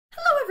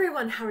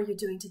everyone, how are you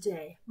doing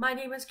today? My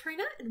name is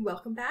Karina and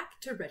welcome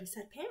back to Ready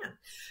Set Pan.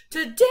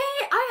 Today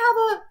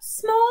I have a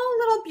small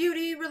little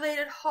beauty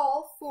related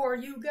haul for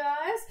you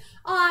guys.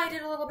 I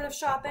did a little bit of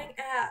shopping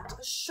at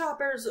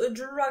Shoppers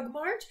Drug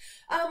Mart.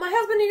 My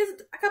husband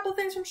needed a couple of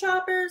things from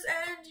Shoppers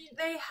and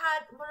they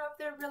had one of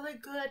their really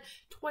good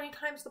 20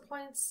 times the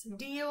points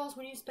deals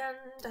when you spend,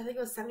 I think it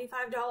was $75.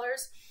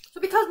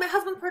 So because my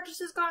husband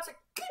purchases got us a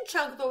good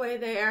chunk of the way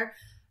there,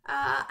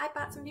 I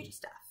bought some beauty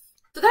stuff.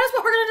 So that is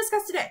what we're going to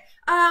discuss today.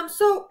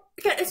 So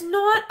again, it's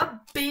not a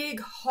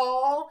big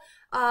haul,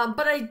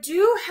 but I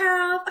do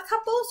have a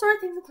couple sort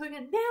of things, including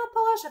a nail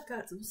polish. I've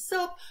got some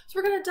soap. So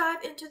we're going to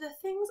dive into the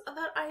things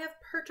that I have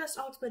purchased.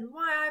 I'll explain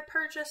why I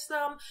purchased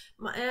them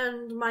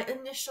and my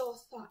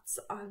initial thoughts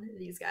on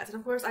these guys. And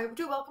of course, I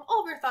do welcome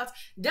all of your thoughts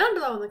down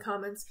below in the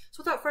comments.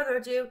 So without further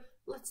ado,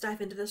 let's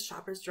dive into this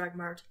Shoppers Drug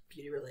Mart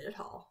beauty-related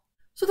haul.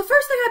 So the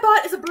first thing I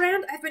bought is a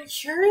brand I've been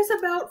curious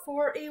about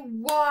for a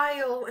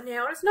while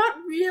now. And it's not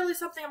really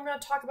something I'm going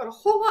to talk about a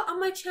whole lot on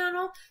my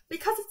channel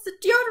because it's a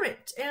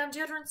deodorant and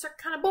deodorants are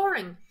kind of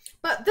boring.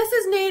 But this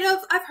is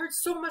Native. I've heard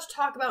so much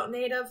talk about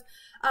Native.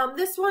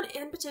 This one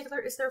in particular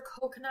is their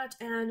coconut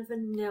and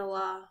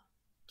vanilla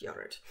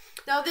deodorant.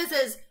 Now this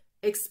is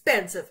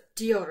expensive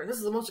deodorant. This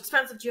is the most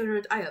expensive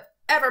deodorant I have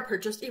ever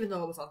purchased, even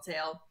though it was on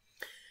sale.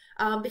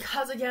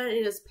 Because again,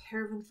 it is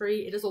paraben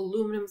free, it is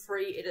aluminum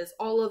free, it is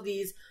all of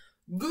these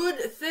good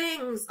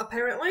things,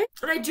 apparently.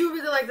 And I do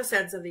really like the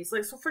scents of these.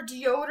 Like, so for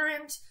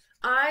deodorant,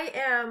 I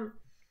am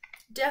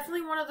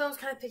definitely one of those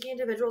kind of picky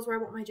individuals where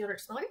I want my deodorant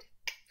to smell good.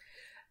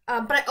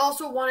 But I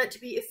also want it to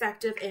be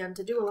effective and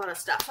to do a lot of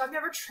stuff. So I've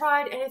never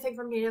tried anything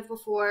from Native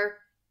before.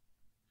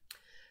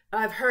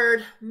 I've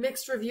heard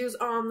mixed reviews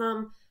on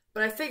them,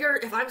 but I figure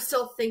if I'm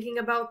still thinking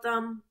about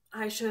them,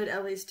 I should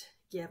at least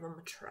give them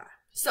a try.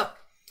 So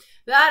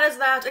that is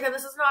that. Again,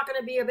 this is not going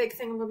to be a big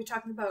thing I'm going to be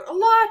talking about a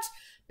lot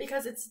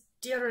because it's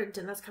deodorant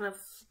and that's kind of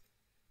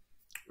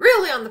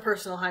really on the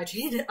personal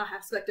hygiene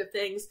aspect of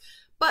things.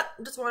 But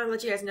just want to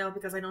let you guys know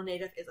because I know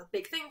Native is a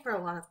big thing for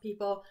a lot of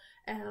people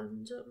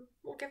and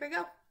we'll give it a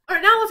go.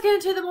 Alright, now let's get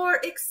into the more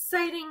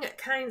exciting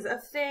kinds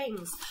of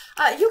things.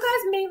 You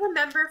guys may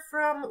remember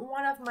from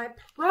one of my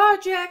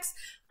projects,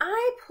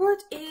 I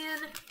put in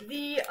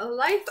the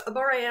Life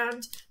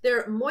brand,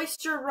 their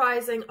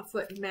Moisturizing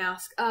foot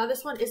mask.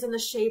 This one is in the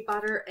Shea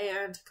butter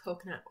and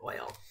coconut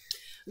oil.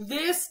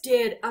 This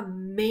did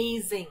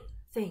amazing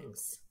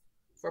things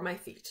for my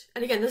feet.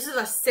 And again, this is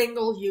a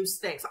single-use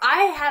thing. So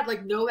I had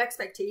like no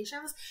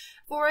expectations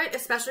for it,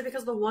 especially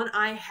because the one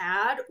I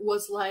had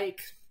was like,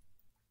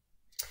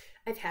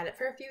 I've had it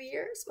for a few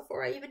years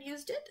before I even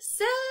used it.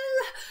 So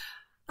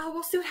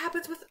we'll see what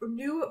happens with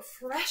new,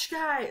 fresh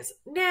guys.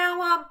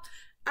 Now,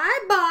 I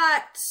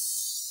bought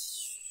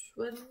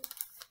 1,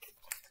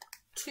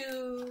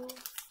 2,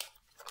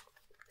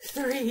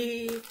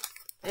 3,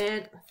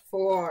 and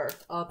 4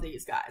 of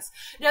these guys.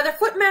 Now, their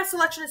foot mask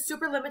selection is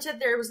super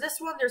limited. There was this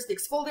one. There's the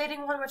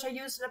exfoliating one, which I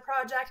used in a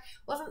project.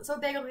 Wasn't so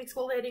big on the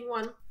exfoliating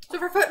one. So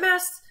for foot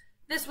masks,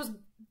 this was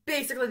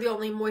basically the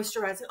only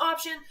moisturizing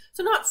option.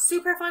 So not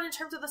super fun in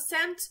terms of the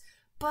scent,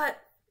 but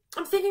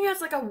I'm thinking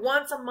as like a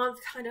once a month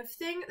kind of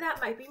thing.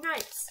 That might be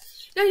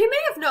nice. Now, you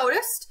may have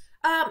noticed,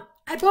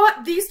 I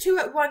bought these two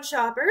at one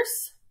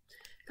Shoppers,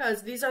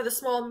 because these are the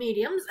small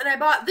mediums, and I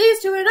bought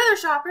these two at another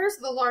Shoppers,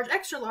 the large,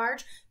 extra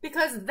large,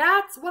 because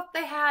that's what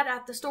they had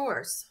at the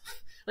stores.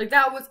 Like,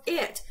 that was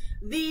it.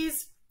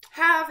 These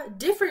have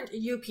different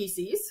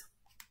UPCs,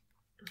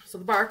 so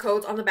the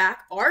barcodes on the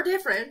back are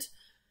different,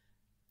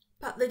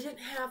 but they didn't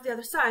have the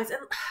other size.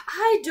 And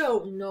I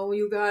don't know,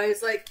 you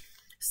guys, like,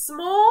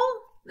 small,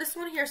 this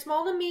one here,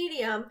 small to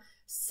medium,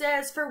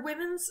 says for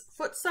women's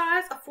foot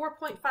size, a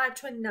 4.5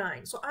 to a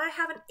 9. So I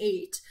have an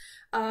 8.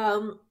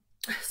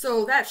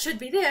 So that should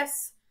be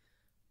this.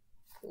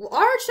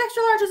 Large to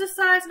extra large is a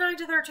size 9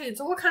 to 13.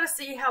 So we'll kind of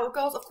see how it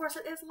goes. Of course,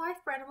 it is Life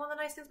brand. And one of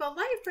the nice things about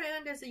Life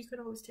brand is that you can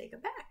always take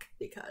it back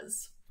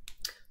because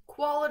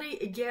quality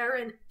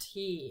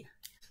guarantee.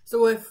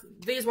 So if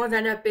these ones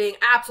end up being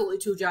absolutely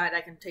too giant,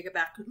 I can take it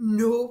back.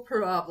 No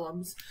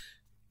problems.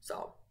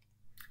 So,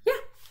 yeah.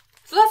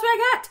 So that's what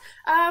I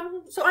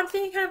got. So I'm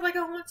thinking kind of like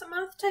a once a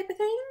month type of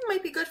thing.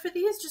 Might be good for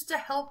these just to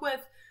help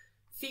with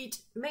feet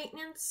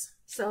maintenance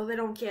so they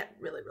don't get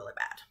really, really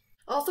bad.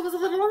 Also was a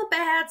little on the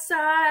bad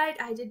side.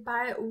 I did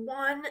buy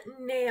one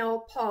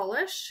nail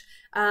polish.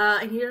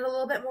 I needed a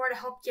little bit more to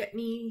help get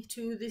me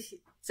to the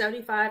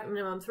 75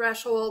 minimum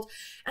threshold.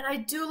 And I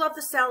do love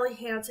the Sally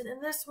Hansen,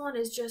 and this one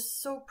is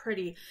just so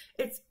pretty.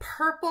 It's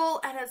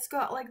purple and it's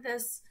got like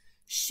this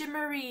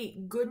shimmery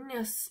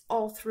goodness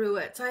all through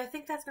it. So I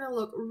think that's going to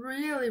look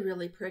really,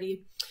 really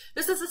pretty.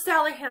 This is the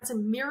Sally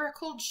Hansen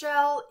Miracle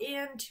Gel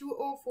in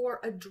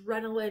 204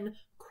 Adrenaline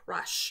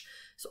Crush.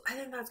 So I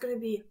think that's going to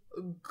be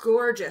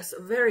gorgeous.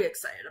 Very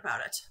excited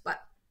about it.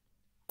 But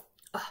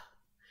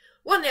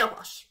one nail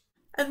polish.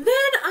 And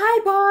then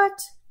I bought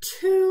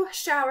 2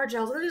 shower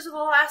gels. These are the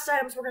last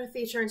items we're going to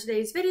feature in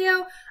today's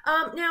video.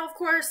 Now, of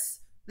course,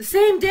 the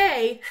same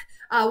day,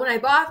 When I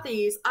bought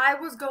these, I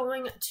was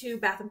going to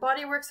Bath &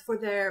 Body Works for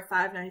their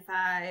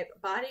 $5.95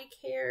 body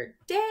care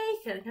day,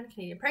 kind of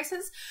Canadian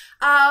prices,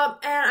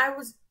 and I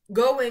was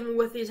going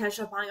with the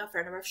intention of buying a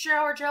fair number of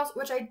shower gels,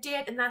 which I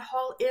did, and that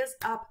haul is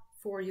up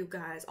for you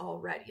guys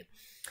already.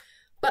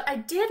 But I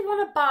did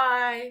want to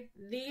buy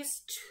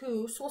these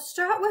two, so we'll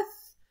start with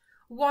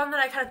one that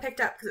I kind of picked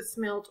up because it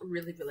smelled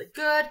really, really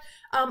good.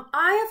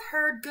 I have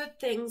heard good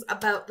things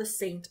about the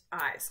St.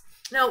 Ives.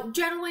 Now,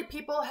 generally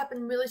people have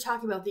been really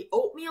talking about the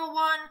oatmeal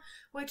one,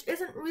 which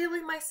isn't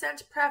really my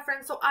scent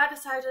preference, so I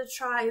decided to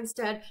try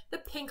instead the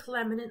pink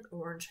lemon and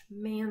orange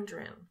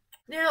mandarin.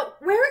 Now,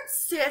 where it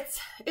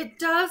sits, it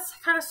does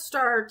kind of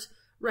start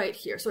right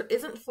here, so it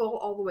isn't full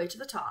all the way to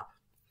the top.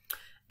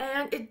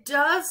 And it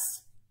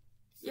does,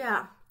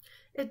 yeah,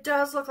 it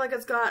does look like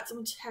it's got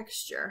some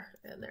texture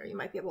in there. You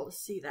might be able to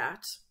see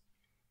that.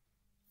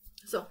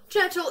 So,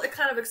 gentle,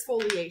 kind of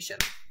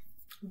exfoliation.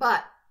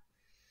 But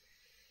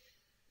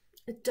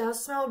it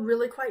does smell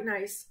really quite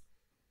nice.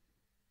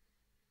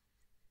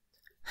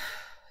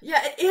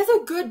 Yeah, it is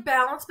a good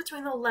balance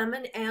between the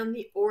lemon and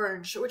the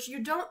orange, which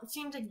you don't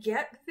seem to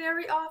get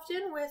very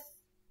often with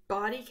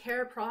body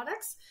care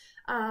products.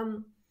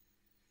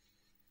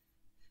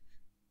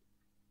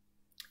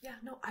 Yeah,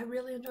 no, I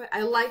really enjoy it.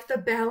 I like the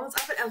balance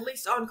of it, at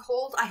least on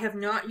cold. I have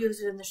not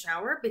used it in the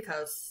shower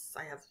because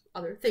I have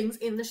other things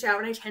in the shower,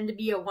 and I tend to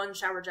be a one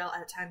shower gel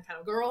at a time kind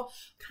of girl.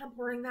 Kind of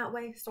boring that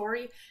way,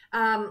 sorry.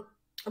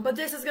 But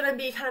this is going to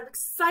be kind of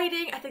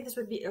exciting. I think this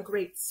would be a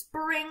great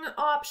spring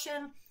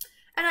option,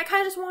 and I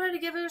kind of just wanted to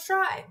give it a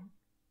try.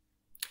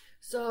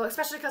 So,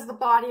 especially because the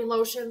body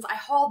lotions, I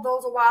hauled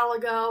those a while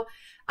ago.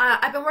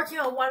 I've been working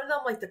on one of them,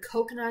 like the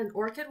coconut and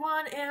orchid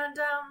one, and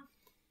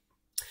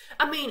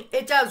I mean,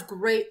 it does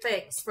great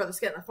things for the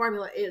skin. The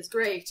formula is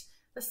great.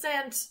 The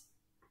scent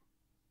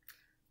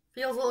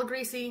feels a little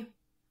greasy,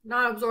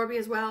 not absorby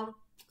as well.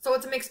 So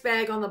it's a mixed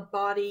bag on the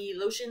body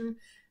lotion.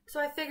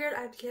 So I figured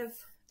I'd give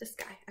this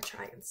guy a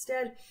try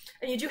instead.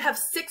 And you do have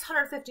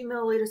 650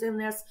 milliliters in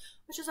this,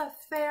 which is a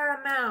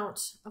fair amount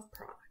of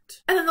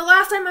product. And then the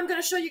last time I'm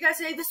going to show you guys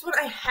today, this one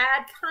I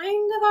had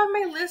kind of on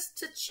my list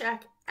to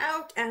check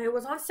out, and it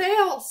was on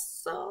sale.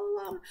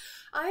 So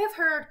I have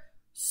heard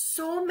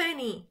so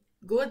many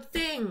good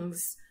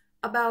things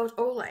about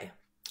Olay,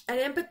 and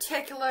in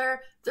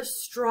particular the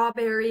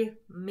strawberry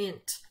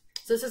mint.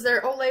 So this is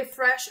their Olay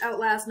Fresh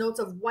Outlast Notes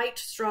of White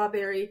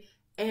Strawberry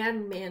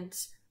and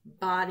Mint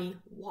Body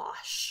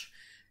Wash.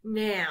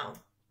 Now,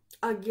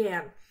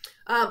 again,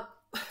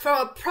 from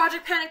a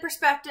Project Panic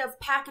perspective,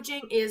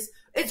 packaging it's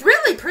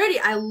really pretty.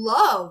 I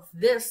love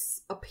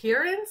this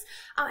appearance.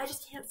 I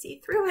just can't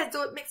see through it,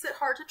 so it makes it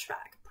hard to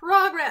track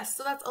progress.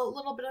 So that's a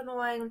little bit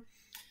annoying,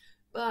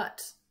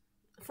 but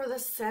for the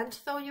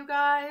scent, though, you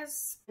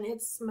guys,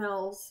 it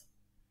smells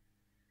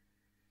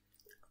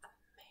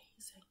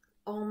amazing.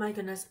 Oh my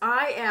goodness.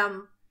 I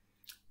am,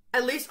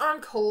 at least on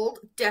cold,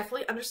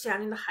 definitely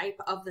understanding the hype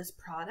of this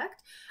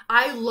product.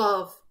 I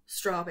love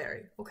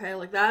strawberry, okay?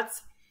 Like,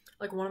 that's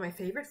like one of my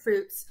favorite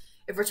fruits.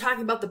 If we're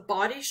talking about the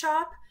Body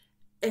Shop,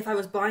 if I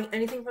was buying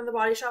anything from the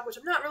Body Shop, which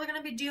I'm not really going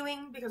to be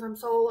doing because I'm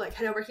so like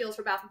head over heels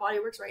for Bath & Body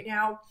Works right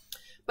now,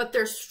 but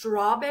their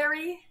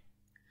strawberry,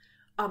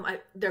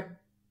 their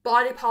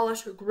body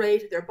polish,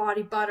 great. Their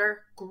body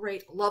butter,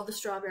 great. Love the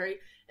strawberry.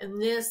 And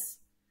this,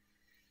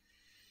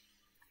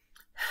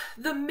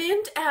 the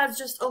mint adds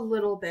just a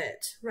little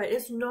bit, right?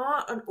 It's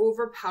not an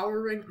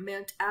overpowering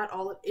mint at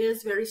all. It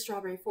is very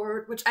strawberry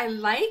forward, which I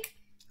like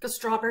because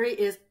strawberry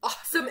is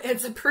awesome and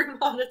supreme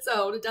on its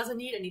own. It doesn't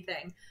need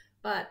anything.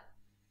 But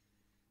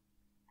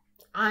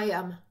I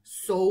am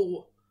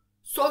so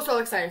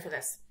excited for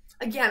this.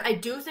 Again, I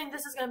do think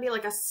this is going to be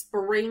like a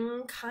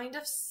spring kind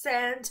of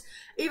scent.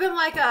 Even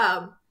like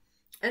a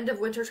end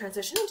of winter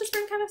transition into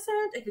spring kind of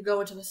scent. It could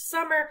go into the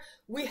summer.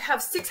 We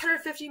have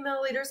 650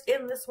 milliliters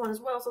in this one as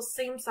well, so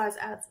same size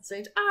as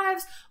St.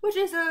 Ives, which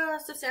is a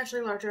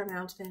substantially larger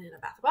amount than in a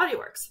Bath & Body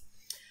Works.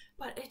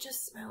 But it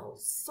just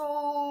smells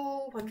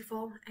so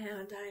wonderful,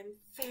 and I'm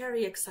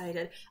very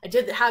excited. I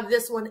did have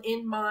this one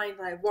in mind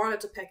that I wanted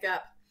to pick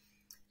up,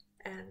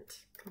 and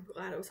I'm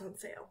glad it was on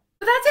sale.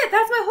 But that's it.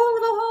 That's my whole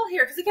little haul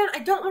here. Because again, I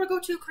don't want to go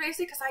too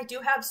crazy because I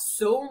do have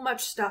so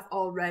much stuff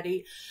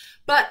already.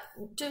 But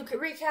to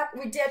recap,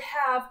 we did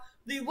have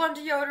the 1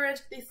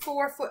 deodorant, the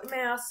 4 foot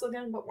mask, so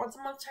again, about once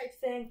a month type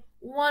thing,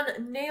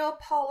 1 nail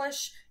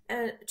polish,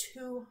 and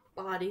 2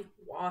 body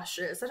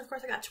washes. And of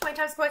course, I got 20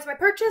 times points for my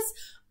purchase,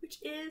 which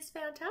is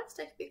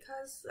fantastic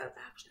because that's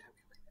actually a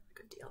really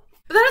good deal.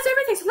 But that is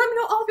everything. So let me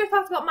know all of your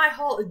thoughts about my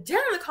haul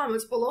down in the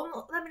comments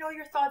below. Let me know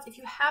your thoughts if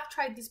you have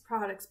tried these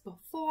products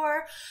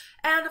before.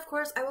 And of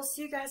course, I will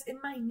see you guys in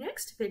my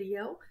next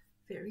video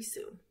very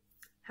soon.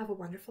 Have a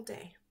wonderful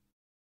day.